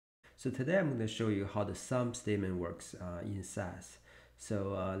So today I'm going to show you how the sum statement works in SAS.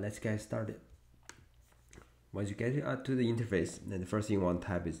 So let's get started. Once you get to the interface, then the first thing you want to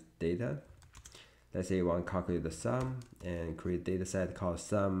type is data. Let's say you want to calculate the sum and create a data set called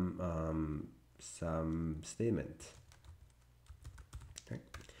sum statement. Okay.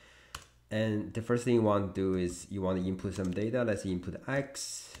 And the first thing you want to do is you want to input some data. Let's input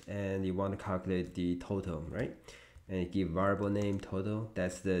x, and you want to calculate the total, right? And you give variable name total.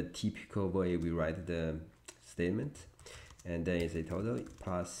 That's the typical way we write the statement. And then you say total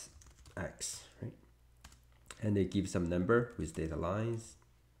plus x, right? And they give some number with data lines.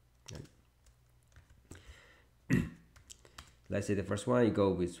 Right? Let's say the first one you go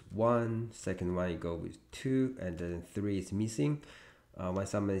with 1, second one you go with 2, and then 3 is missing.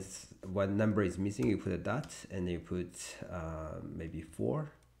 One number is missing, you put a dot, and you put maybe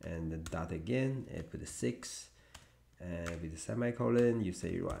 4, and the dot again, and put a 6, and with a semicolon you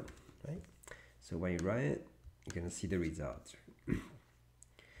say run, right? So when you run it, you're gonna see the results.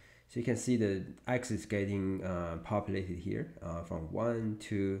 So you can see the x is getting populated here from 1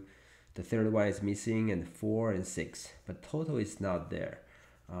 to the third one is missing, and 4 and 6, but total is not there.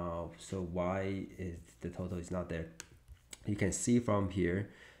 So why is the total is not there? You can see from here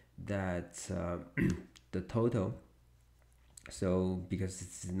that the total, so because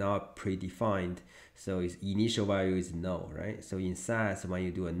it's not predefined, so its initial value is null, right? So in SAS, when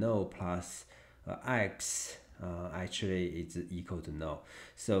you do a null plus x, actually it's equal to null.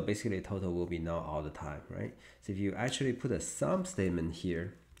 So basically total will be null all the time, right? So if you actually put a sum statement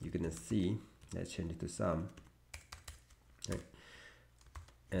here, you're gonna see, let's change it to sum, right?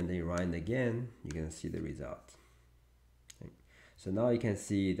 And then you run it again, you're gonna see the result. Okay. So now you can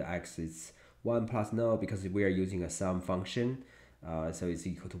see the x is 1 plus null because we are using a sum function. So it's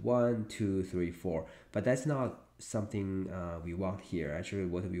equal to 1, 2, 3, 4. But that's not something we want here. Actually,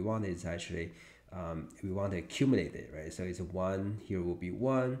 what we want is actually we want to accumulate it, right? So it's a 1, here will be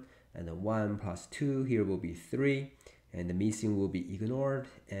 1, and then 1 plus 2, here will be 3, and the missing will be ignored,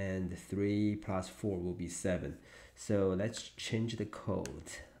 and 3 plus 4 will be 7. So let's change the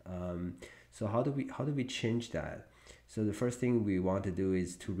code. So how do we change that? So the first thing we want to do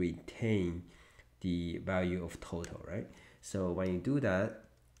is to retain the value of total, right? So when you do that,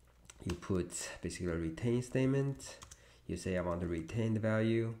 you put basically a retain statement. You say I want to retain the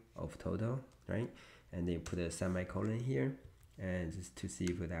value of total, right? And then you put a semicolon here, and just to see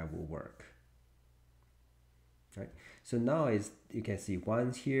if that will work. Right. So now you can see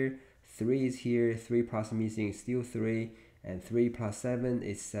 1's here, 3 is here, 3 plus missing is still 3, and 3 plus 7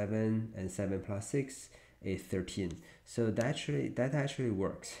 is 7, and 7 plus 6 is 13. So that actually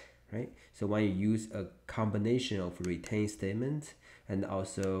works, right? So when you use a combination of retain statement and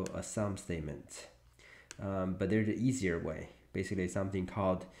also a sum statement, but there's an easier way, basically something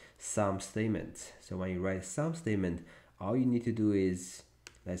called sum statement. So when you write sum statement, all you need to do is,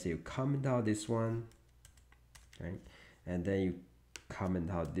 let's say you comment out this one, right? And then you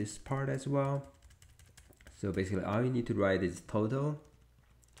comment out this part as well. So basically all you need to write is total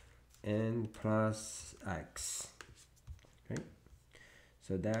and plus x, right?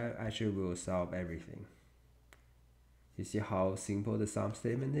 So that actually will solve everything. You see how simple the sum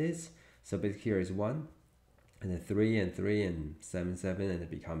statement is? So basically here is 1, and then 3 and 3 and 7, 7, and it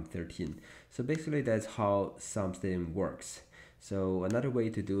becomes 13. So basically that's how sum statement works. So another way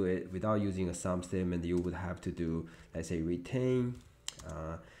to do it without using a sum statement, you would have to do, let's say, retain.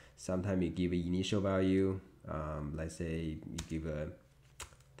 Sometimes you give an initial value. Let's say you give a,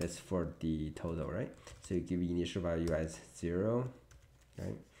 that's for the total, right? So you give initial value as 0,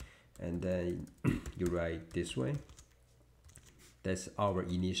 right? And then you write this way. That's our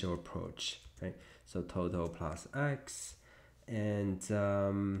initial approach, right? So total plus x, and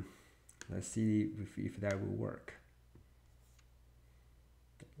let's see if that will work.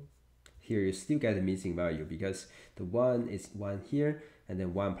 Here you still get the missing value because the 1 is 1 here, and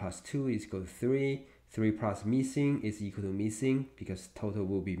then 1 plus 2 is equal to 3. 3 plus missing is equal to missing because total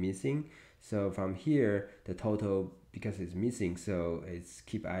will be missing. So from here, the total, because it's missing, so it's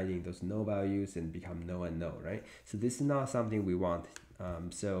keep adding those null values and become null and null, right? So this is not something we want.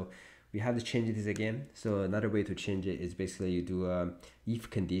 So we have to change this again. So another way to change it is basically you do a if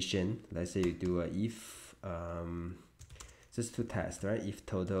condition. Let's say you do a if, just to test, right? If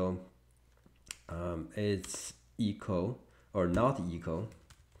total is equal or not equal,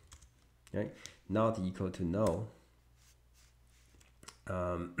 right? Not equal to null.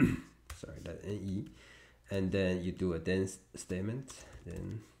 Sorry, that NE, and then you do a then statement,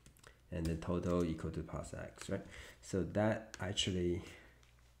 then and then total equal to plus x, right? So that actually,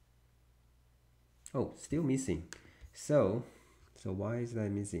 oh, still missing. So So why is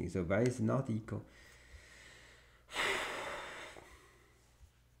that missing? So y is not equal.